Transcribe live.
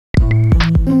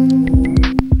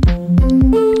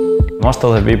Most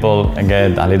of the people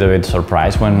get a little bit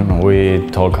surprised when we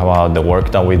talk about the work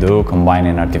that we do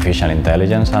combining artificial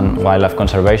intelligence and wildlife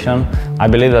conservation. I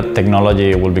believe that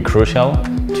technology will be crucial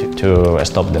to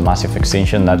stop the massive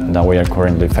extinction that we are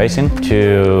currently facing,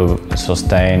 to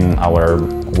sustain our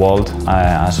world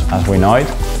as we know it.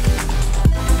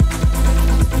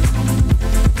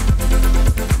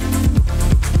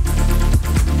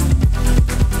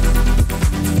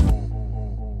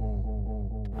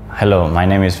 Hello, my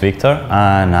name is Victor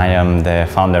and I am the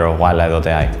founder of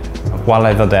Wildlife.ai.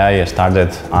 Wildlife.ai started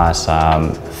as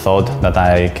a thought that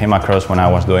I came across when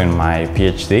I was doing my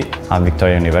PhD at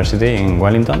Victoria University in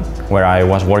Wellington, where I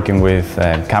was working with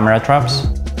camera traps.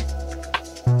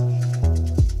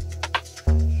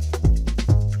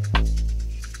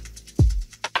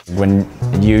 When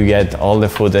you get all the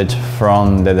footage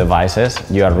from the devices,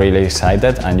 you are really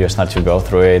excited and you start to go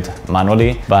through it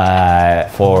manually. But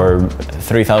for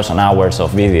 3,000 hours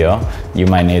of video, you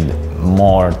might need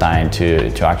more time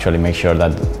to actually make sure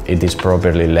that it is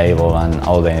properly labeled and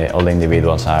all the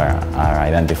individuals are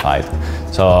identified.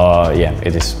 So yeah,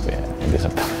 it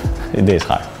is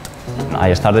hard.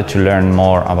 I started to learn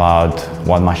more about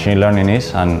what machine learning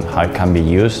is and how it can be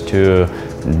used to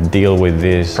deal with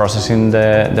this processing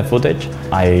the footage.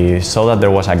 I saw that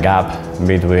there was a gap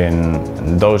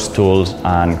between those tools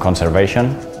and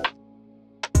conservation.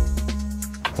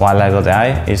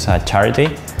 Wildlife.ai is a charity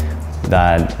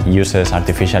that uses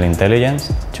artificial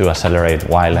intelligence to accelerate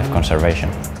wildlife conservation.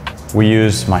 We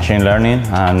use machine learning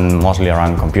and mostly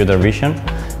around computer vision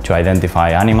to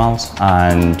identify animals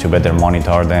and to better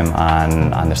monitor them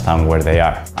and understand where they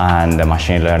are. And the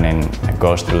machine learning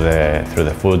goes through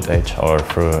the footage or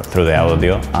through the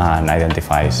audio and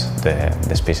identifies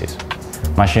the species.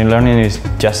 Machine learning is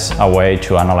just a way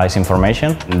to analyze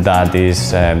information that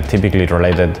is typically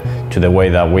related to the way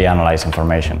that we analyze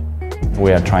information.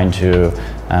 We are trying to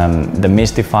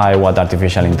demystify what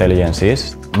artificial intelligence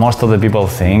is. Most of the people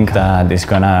think that it's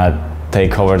gonna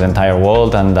take over the entire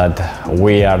world and that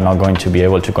we are not going to be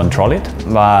able to control it,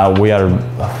 but we are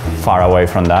far away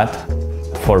from that.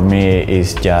 For me,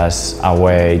 it's just a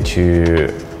way to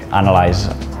analyze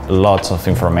lots of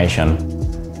information.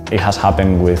 It has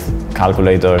happened with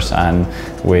calculators and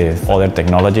with other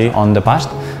technology on the past,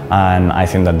 and I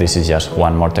think that this is just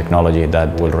one more technology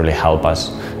that will really help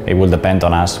us. It will depend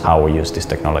on us how we use this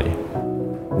technology.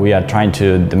 We are trying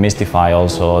to demystify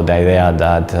also the idea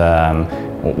that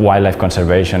wildlife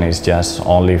conservation is just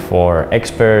only for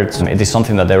experts. It is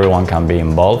something that everyone can be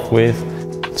involved with.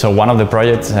 So one of the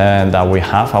projects that we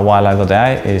have at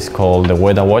Wildlife.ai is called the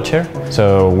Weta Watcher.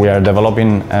 So we are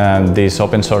developing this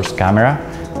open source camera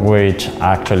which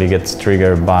actually gets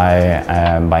triggered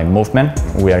by movement.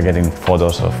 We are getting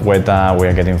photos of weta, we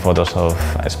are getting photos of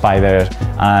spiders,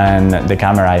 and the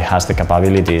camera has the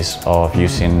capabilities of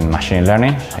using machine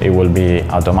learning. It will be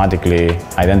automatically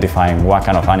identifying what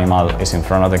kind of animal is in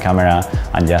front of the camera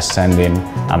and just sending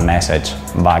a message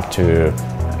back to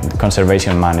the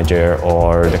conservation manager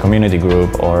or the community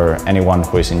group or anyone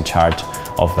who is in charge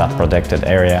of that protected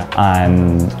area,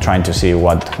 and trying to see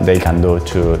what they can do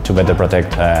to better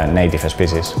protect native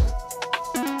species.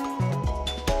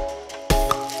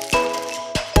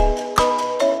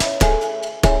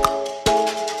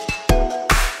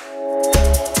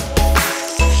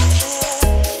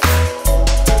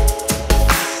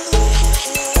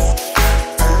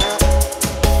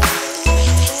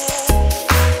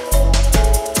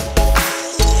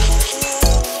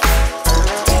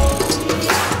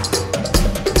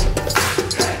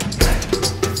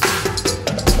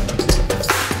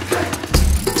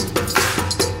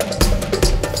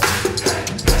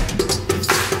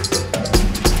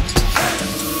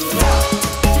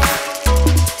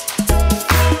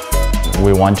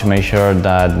 We want to make sure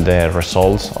that the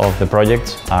results of the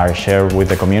project are shared with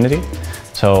the community.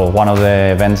 So one of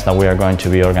the events that we are going to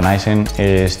be organizing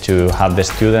is to have the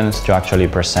students to actually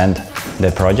present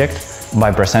the project.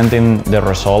 By presenting the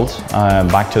results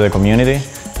back to the community,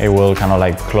 it will kind of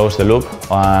like close the loop,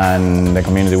 and the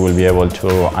community will be able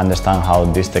to understand how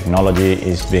this technology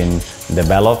is being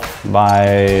developed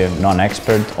by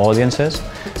non-expert audiences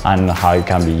and how it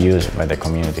can be used by the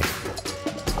community.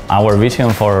 Our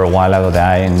vision for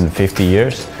Wildlife.ai in 50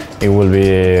 years, it will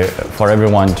be for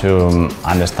everyone to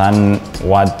understand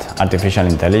what artificial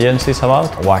intelligence is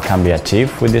about, what can be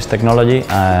achieved with this technology,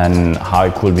 and how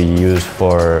it could be used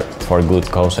for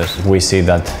good causes. We see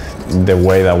that the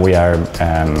way that we are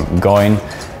going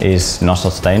is not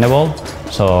sustainable,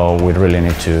 so we really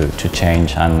need to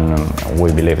change, and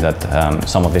we believe that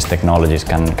some of these technologies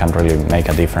can really make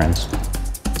a difference.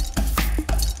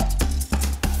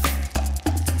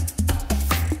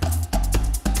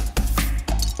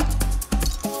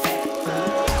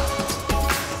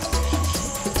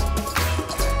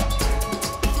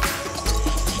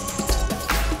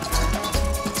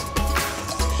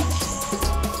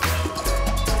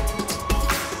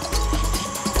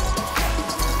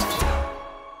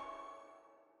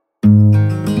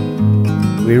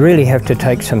 We really have to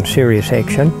take some serious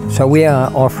action. So we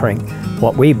are offering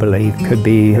what we believe could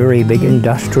be a very big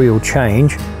industrial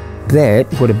change that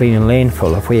would have been in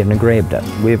landfill if we hadn't grabbed it.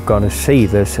 We've got to see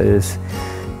this as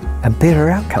a better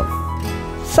outcome.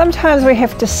 Sometimes we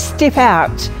have to step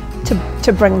out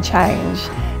to bring change,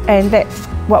 and that's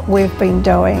what we've been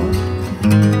doing.